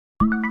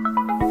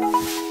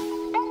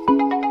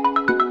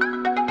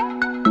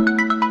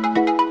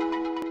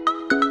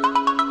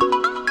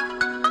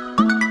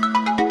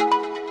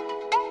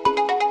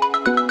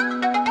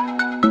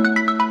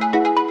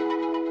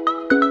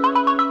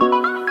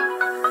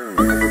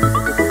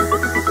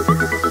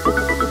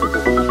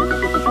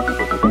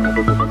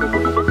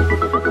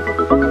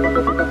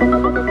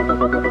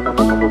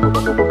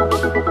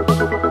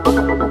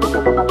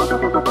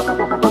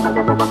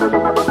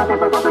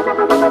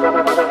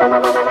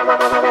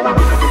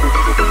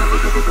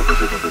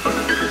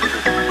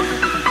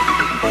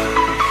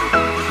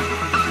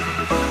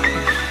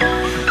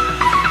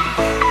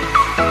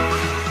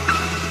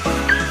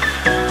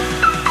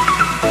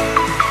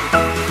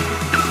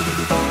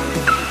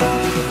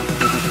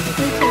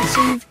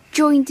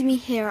joined me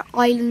here at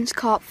Islands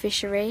Carp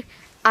Fishery,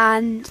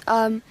 and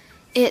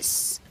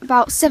it's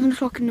about 7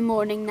 o'clock in the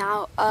morning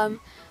now.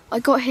 I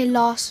got here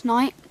last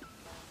night,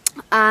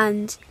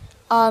 and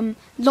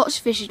lots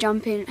of fish are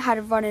jumping. Had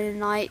a run in the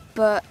night,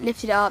 but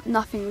lifted it up,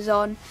 nothing was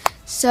on.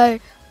 So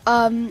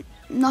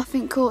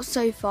nothing caught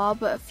so far,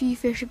 but a few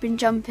fish have been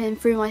jumping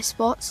through my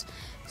spots.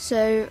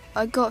 So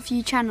I got a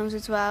few channels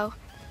as well.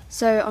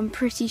 So I'm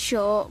pretty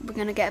sure we're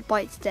gonna get a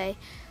bite today.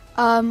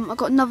 I've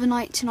got another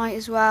night tonight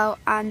as well,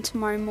 and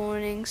tomorrow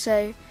morning.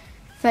 So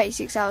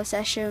 36-hour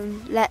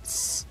session.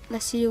 Let's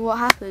see what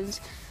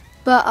happens.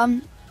 But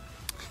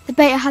the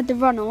bait I had the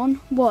run on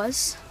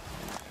was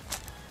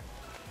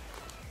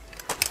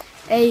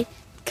a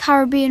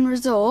Caribbean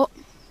Resort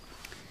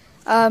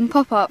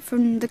pop-up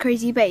from the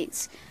Crazy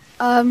Baits.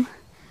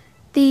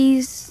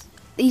 These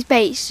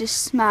baits just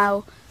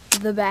smell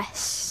the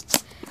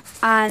best,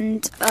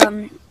 and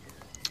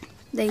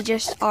they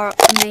just are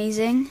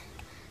amazing.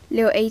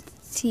 Little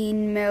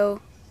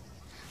 18mm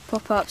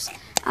pop-ups,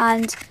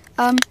 and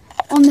on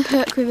the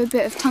hook with a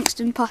bit of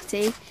tungsten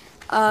putty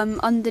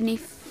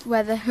underneath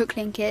where the hook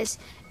link is.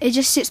 It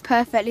just sits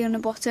perfectly on the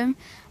bottom,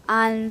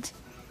 and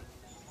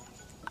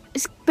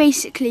it's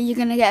basically you're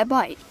going to get a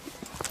bite.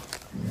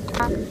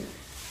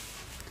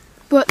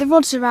 But the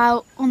rods are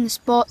out on the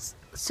spot,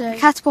 so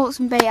catapult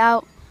some bait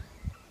out,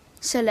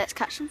 so let's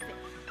catch some fish.